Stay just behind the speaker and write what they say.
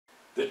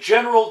The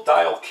general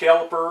dial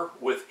caliper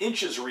with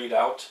inches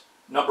readout,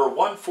 number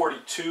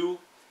 142,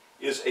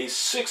 is a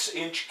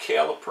 6-inch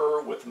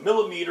caliper with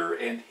millimeter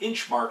and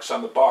inch marks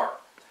on the bar.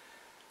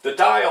 The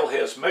dial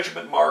has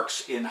measurement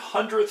marks in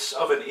hundredths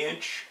of an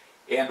inch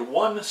and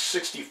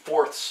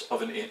 1/64ths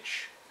of an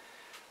inch.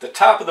 The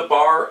top of the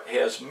bar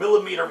has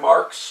millimeter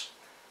marks.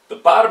 The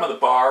bottom of the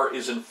bar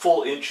is in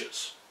full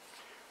inches.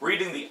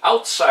 Reading the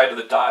outside of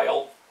the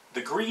dial,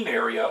 the green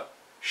area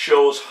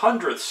shows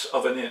hundredths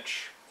of an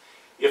inch.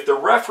 If the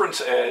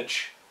reference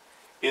edge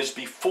is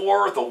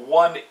before the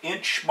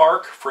 1-inch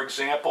mark, for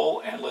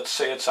example, and let's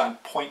say it's on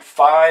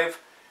 0.5,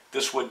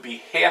 this would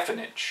be half an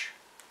inch.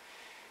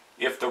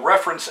 If the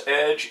reference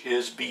edge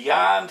is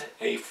beyond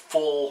a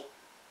full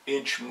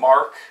inch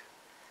mark,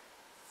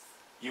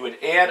 you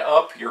would add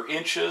up your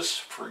inches.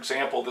 For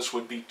example, this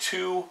would be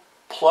 2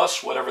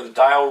 plus whatever the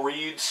dial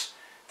reads.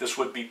 This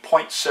would be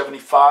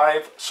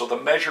 0.75, so the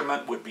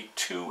measurement would be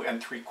 2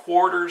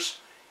 3/4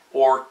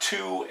 or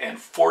 2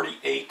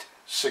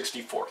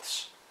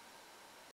 48/64.